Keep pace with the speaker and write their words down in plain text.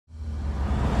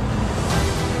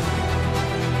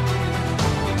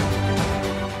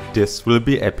This will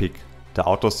be epic. The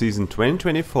outdoor season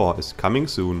 2024 is coming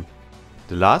soon.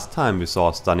 The last time we saw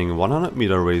a stunning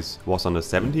 100-meter race was on the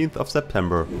 17th of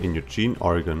September in Eugene,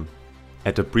 Oregon.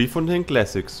 At the Prefontaine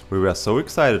Classics, we were so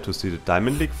excited to see the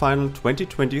Diamond League Final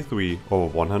 2023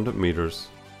 over 100 meters.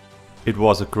 It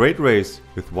was a great race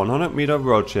with 100-meter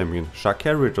world champion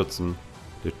Sha'Carri Richardson,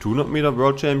 the 200-meter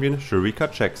world champion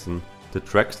Shericka Jackson, the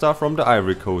track star from the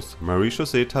Ivory Coast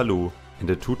Marie-Josee Ta Lou, and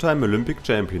the two-time Olympic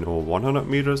champion over 100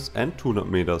 meters and 200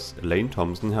 meters Elaine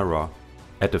Thompson-Herah.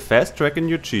 At the fast track in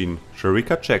Eugene,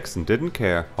 Shericka Jackson didn't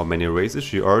care how many races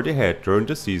she already had during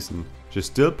the season. She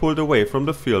still pulled away from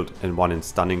the field and won in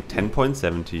stunning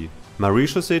 10.70.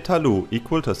 Marie-Josee Ta Lou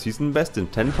equaled her season best in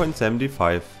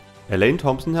 10.75. Elaine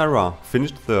Thompson-Herah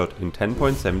finished third in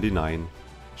 10.79.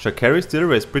 Sha'Carri still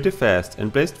raced pretty fast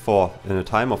and placed fourth in a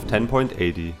time of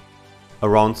 10.80.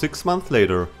 Around 6 months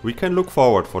later, we can look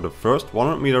forward for the first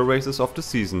 100-meter races of the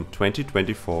season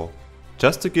 2024.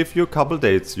 Just to give you a couple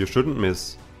dates you shouldn't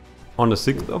miss. On the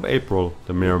 6th of April,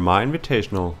 the Miramar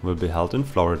Invitational will be held in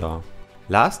Florida.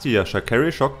 Last year,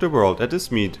 Sha'Carri shocked the world at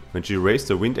this meet when she raced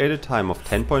a wind-aided time of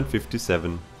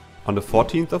 10.57. On the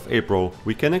 14th of April,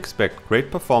 we can expect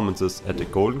great performances at the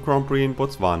Golden Grand Prix in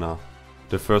Botswana.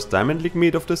 The first Diamond League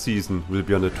meet of the season will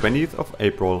be on the 20th of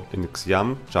April in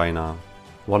Xi'an, China.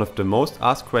 One of the most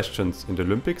asked questions in the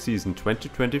Olympic season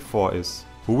 2024 is,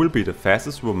 who will be the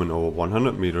fastest woman over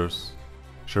 100 meters?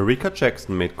 Shericka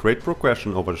Jackson made great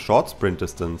progression over the short sprint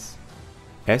distance.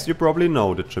 As you probably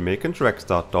know, the Jamaican track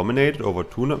star dominated over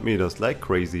 200 meters like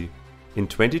crazy. In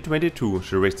 2022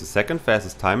 she raced the second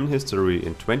fastest time in history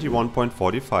in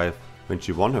 21.45 when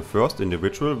she won her first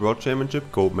individual World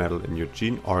Championship gold medal in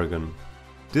Eugene, Oregon.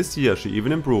 This year she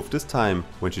even improved this time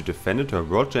when she defended her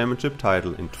World Championship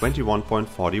title in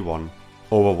 21.41.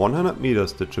 Over 100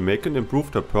 meters the Jamaican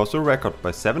improved her personal record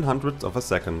by 7/100ths of a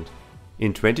second.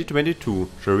 In 2022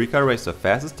 Shericka raced her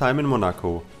fastest time in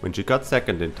Monaco when she got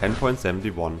second in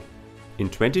 10.71. In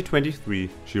 2023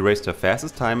 she raced her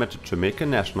fastest time at the Jamaican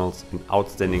Nationals in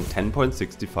outstanding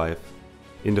 10.65.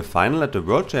 In the final at the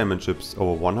World Championships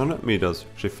over 100 meters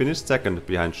she finished second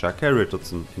behind Sha'Carri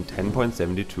Richardson in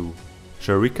 10.72.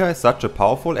 Shericka is such a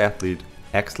powerful athlete,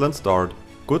 excellent start,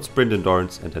 good sprint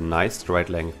endurance and a nice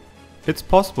stride length. It's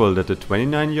possible that the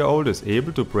 29-year-old is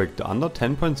able to break the under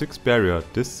 10.6 barrier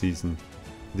this season.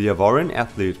 The Ivorian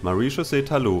athlete Marie-Josee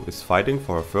Ta Lou is fighting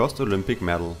for her first Olympic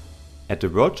medal. At the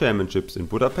World Championships in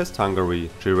Budapest, Hungary,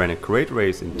 she ran a great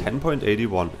race in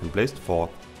 10.81 and placed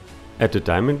fourth. At the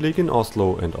Diamond League in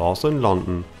Oslo and also in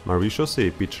London,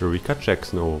 Marie-Josee beat Shericka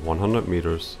Jackson over 100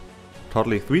 meters.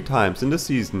 Totally 3 times in the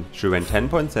season she ran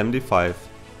 10.75.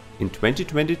 In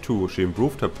 2022 she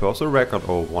improved her personal record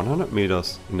over 100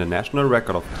 meters in the national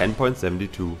record of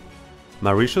 10.72.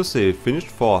 Marie-Josee finished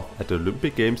fourth at the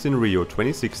Olympic Games in Rio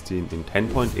 2016 in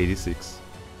 10.86.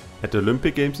 At the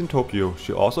Olympic Games in Tokyo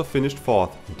she also finished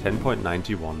fourth in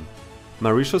 10.91.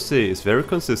 Marie-Josee is very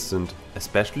consistent,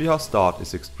 especially her start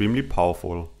is extremely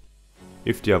powerful.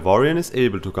 If the Ivorian is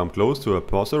able to come close to her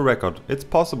personal record, it's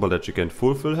possible that she can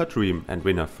fulfill her dream and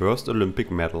win her first Olympic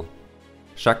medal.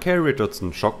 Sha'Carri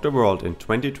Richardson shocked the world in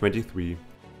 2023.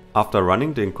 After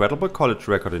running the incredible college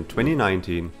record in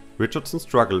 2019, Richardson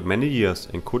struggled many years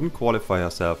and couldn't qualify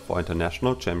herself for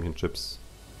international championships.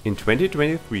 In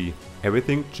 2023,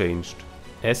 everything changed.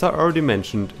 As I already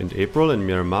mentioned, in April in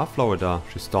Miramar, Florida,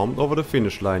 she stormed over the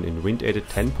finish line in wind-aided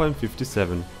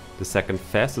 10.57. The second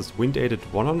fastest wind-aided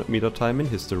 100-meter time in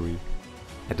history.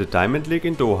 At the Diamond League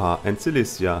in Doha and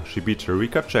Cilicia she beat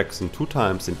Shericka Jackson 2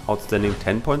 times in outstanding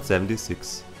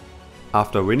 10.76.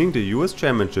 After winning the US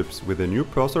Championships with a new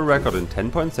personal record in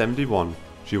 10.71,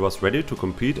 she was ready to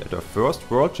compete at her first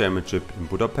World Championship in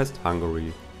Budapest,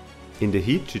 Hungary. In the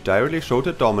heat she directly showed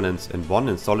her dominance and won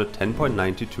in solid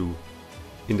 10.92.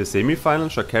 In the semi-final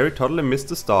Sha'Carri totally missed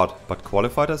the start but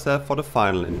qualified herself for the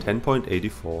final in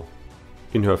 10.84.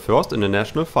 In her first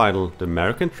international final, the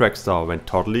American track star went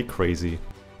totally crazy.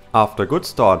 After a good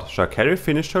start, Sha'Carri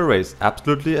finished her race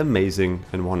absolutely amazing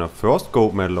and won her first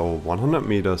gold medal over 100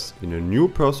 meters in a new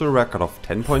personal record of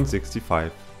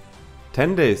 10.65.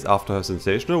 10 days after her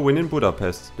sensational win in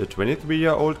Budapest, the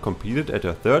 23-year-old competed at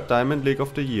her third Diamond League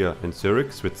of the year in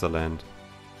Zurich, Switzerland.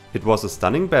 It was a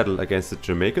stunning battle against the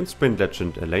Jamaican sprint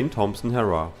legend Elaine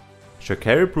Thompson-Herah.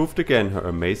 Sha'Carri proved again her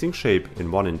amazing shape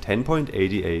and won in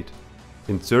 10.88.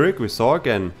 In Zurich we saw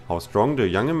again how strong the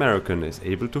young American is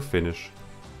able to finish.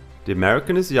 The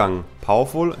American is young,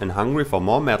 powerful and hungry for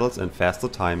more medals and faster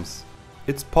times.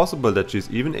 It's possible that she is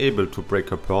even able to break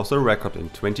her personal record in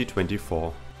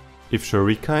 2024. If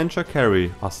Shericka and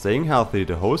Sha'Carri are staying healthy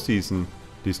the whole season,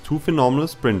 These two phenomenal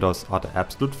sprinters are the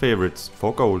absolute favorites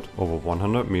for gold over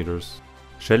 100 meters.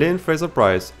 Shelly-Ann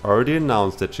Fraser-Pryce already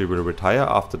announced that she will retire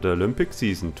after the Olympic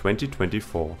season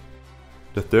 2024.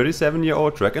 The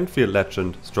 37-year-old track and field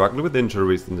legend struggled with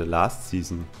injuries in the last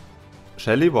season.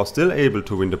 Shelly was still able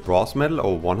to win the bronze medal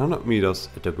over 100 meters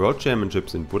at the World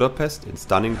Championships in Budapest in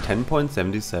stunning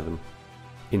 10.77.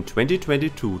 In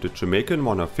 2022, the Jamaican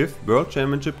won her 5th World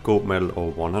Championship gold medal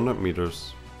over 100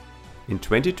 meters. In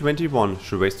 2021,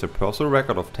 she raced her personal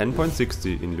record of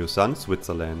 10.60 in Lausanne,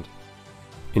 Switzerland.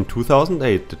 In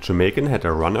 2008, the Jamaican had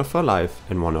a run of her life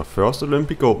and won her first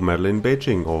Olympic gold medal in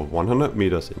Beijing over 100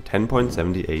 meters in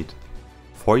 10.78.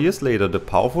 4 years later, the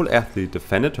powerful athlete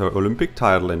defended her Olympic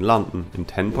title in London in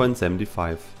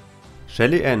 10.75.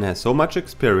 Shelly-Ann has so much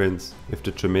experience. If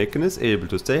the Jamaican is able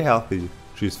to stay healthy,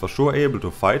 she is for sure able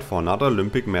to fight for another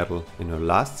Olympic medal in her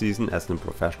last season as a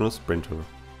professional sprinter.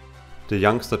 The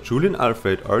youngster Julien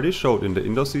Alfred already showed in the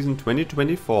indoor season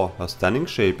 2024 her stunning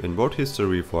shape and world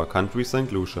history for her country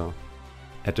St. Lucia.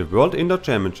 At the World Indoor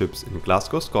Championships in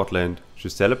Glasgow, Scotland, she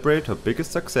celebrated her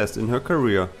biggest success in her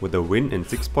career with a win in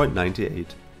 6.98.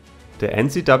 The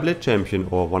NCAA champion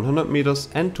over 100 meters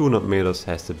and 200 meters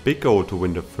has the big goal to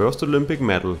win the first Olympic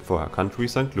medal for her country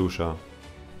St. Lucia.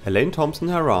 Elaine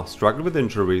Thompson-Herah struggled with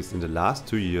injuries in the last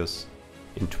 2 years.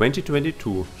 In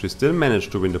 2022, she still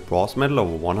managed to win the bronze medal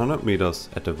over 100 meters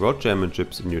at the World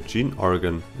Championships in Eugene,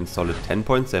 Oregon in solid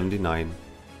 10.79.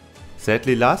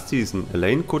 Sadly, last season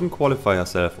Elaine couldn't qualify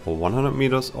herself over 100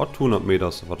 meters or 200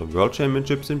 meters for the World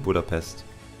Championships in Budapest.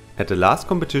 At the last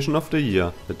competition of the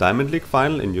year, the Diamond League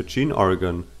final in Eugene,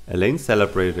 Oregon, Elaine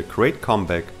celebrated a great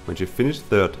comeback when she finished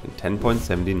third in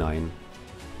 10.79.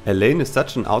 Elaine is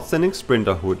such an outstanding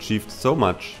sprinter who achieved so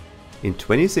much. In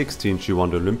 2016 she won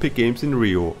the Olympic Games in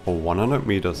Rio over 100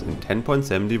 meters in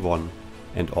 10.71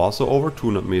 and also over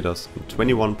 200 meters in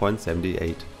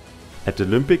 21.78. At the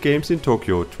Olympic Games in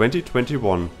Tokyo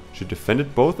 2021 she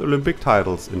defended both Olympic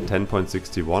titles in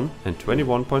 10.61 and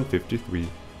 21.53.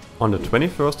 On the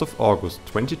 21st of August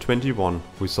 2021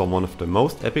 we saw one of the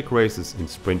most epic races in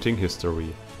sprinting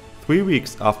history. 3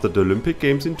 weeks after the Olympic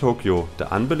Games in Tokyo,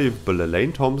 the unbelievable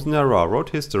Elaine Thompson-Herah wrote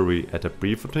history at the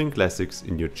Prefontaine Classics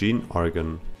in Eugene,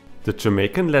 Oregon. The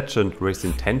Jamaican legend raced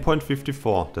in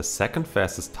 10.54, the second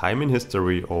fastest time in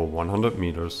history over 100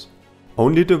 meters.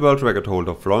 Only the world record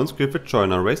holder Florence Griffith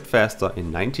Joyner raced faster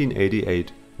in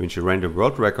 1988 when she ran the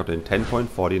world record in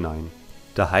 10.49.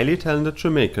 The highly talented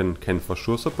Jamaican can for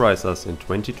sure surprise us in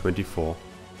 2024.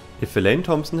 If Elaine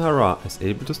Thompson-Herah is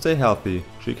able to stay healthy,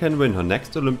 she can win her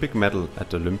next Olympic medal at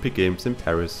the Olympic Games in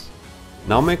Paris.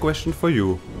 Now my question for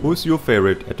you, who is your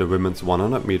favorite at the women's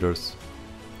 100 meters?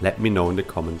 Let me know in the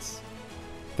comments.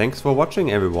 Thanks for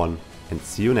watching everyone and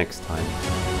see you next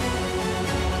time.